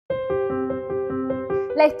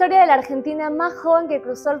la historia de la argentina más joven que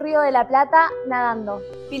cruzó el Río de la Plata nadando.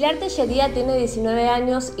 Pilar Tellería tiene 19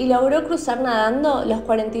 años y logró cruzar nadando los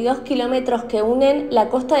 42 kilómetros que unen la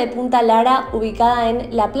costa de Punta Lara, ubicada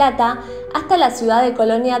en La Plata, hasta la ciudad de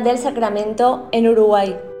Colonia del Sacramento, en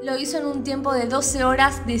Uruguay. Lo hizo en un tiempo de 12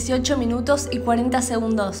 horas, 18 minutos y 40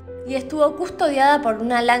 segundos. Y estuvo custodiada por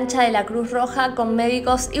una lancha de la Cruz Roja con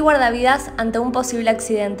médicos y guardavidas ante un posible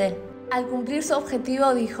accidente. Al cumplir su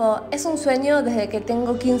objetivo dijo: "Es un sueño desde que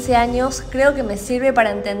tengo 15 años, creo que me sirve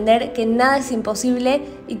para entender que nada es imposible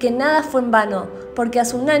y que nada fue en vano, porque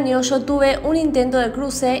hace un año yo tuve un intento de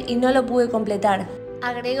cruce y no lo pude completar".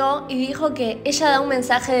 Agregó y dijo que ella da un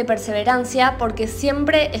mensaje de perseverancia porque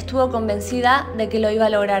siempre estuvo convencida de que lo iba a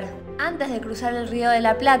lograr. Antes de cruzar el Río de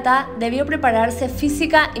la Plata, debió prepararse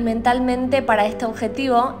física y mentalmente para este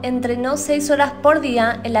objetivo. Entrenó 6 horas por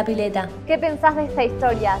día en la pileta. ¿Qué pensás de esta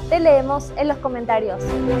historia? Te leemos en los comentarios.